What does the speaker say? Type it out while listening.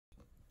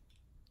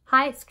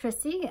Hi, it's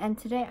Chrissy, and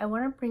today I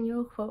want to bring you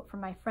a quote from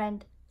my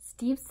friend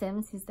Steve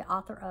Sims. He's the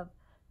author of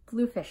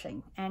Blue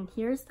Fishing, and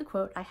here's the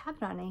quote. I have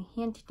it on a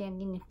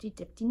handy-dandy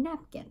nifty-difty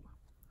napkin.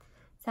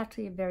 It's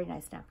actually a very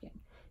nice napkin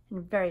and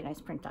a very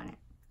nice print on it.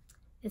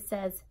 It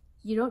says,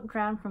 "You don't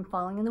drown from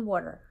falling in the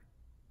water,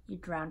 you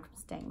drown from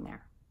staying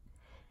there."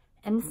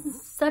 And this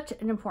is such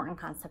an important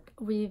concept.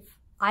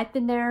 I've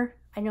been there,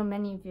 I know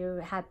many of you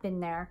have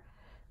been there,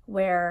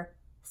 where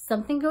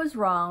something goes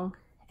wrong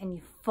and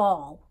you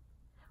fall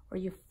or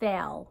you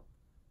fail,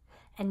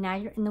 and now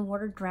you're in the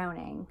water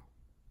drowning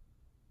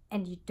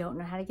and you don't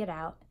know how to get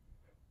out,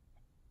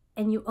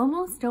 and you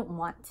almost don't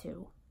want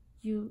to.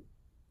 You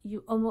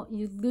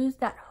lose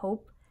that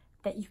hope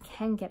that you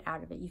can get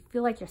out of it. You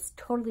feel like you're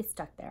totally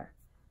stuck there.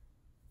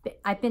 But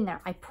I've been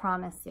there, I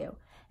promise you.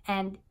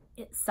 And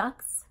it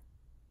sucks.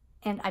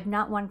 And I've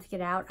not wanted to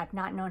get out. I've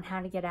not known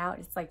how to get out.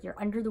 It's like you're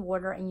under the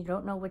water and you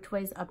don't know which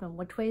way is up and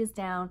which way is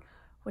down,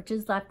 which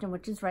is left and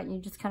which is right. And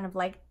you're just kind of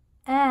like,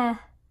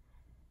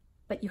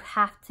 But you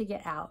have to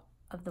get out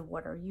of the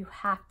water. You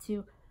have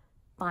to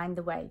find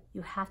the way.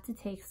 You have to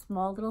take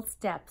small little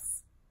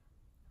steps,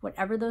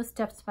 whatever those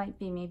steps might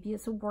be. Maybe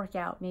it's a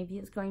workout. Maybe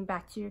it's going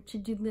back to your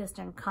to-do list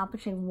and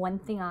accomplishing one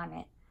thing on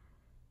it.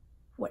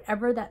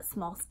 Whatever that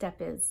small step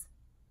is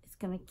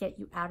going to get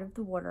you out of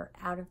the water,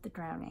 out of the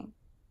drowning.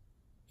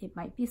 It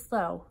might be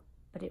slow,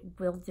 but it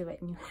will do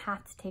it. And you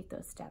have to take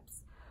those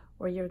steps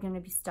or you're going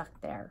to be stuck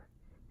there.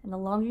 And the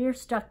longer you're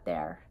stuck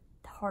there,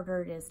 the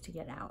harder it is to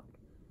get out.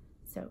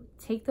 So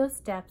take those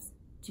steps.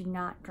 Do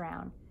not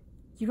drown.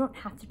 You don't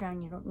have to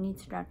drown. You don't need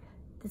to drown.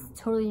 This is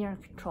totally in your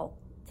control.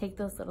 Take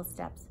those little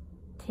steps.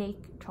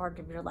 Take charge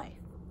of your life,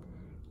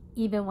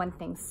 even when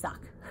things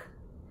suck.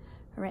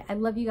 All right, I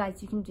love you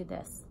guys. You can do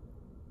this.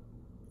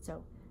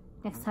 So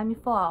next time you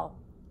fall,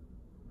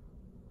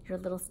 your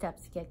little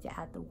steps get you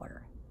out of the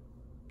water.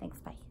 Thanks,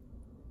 bye.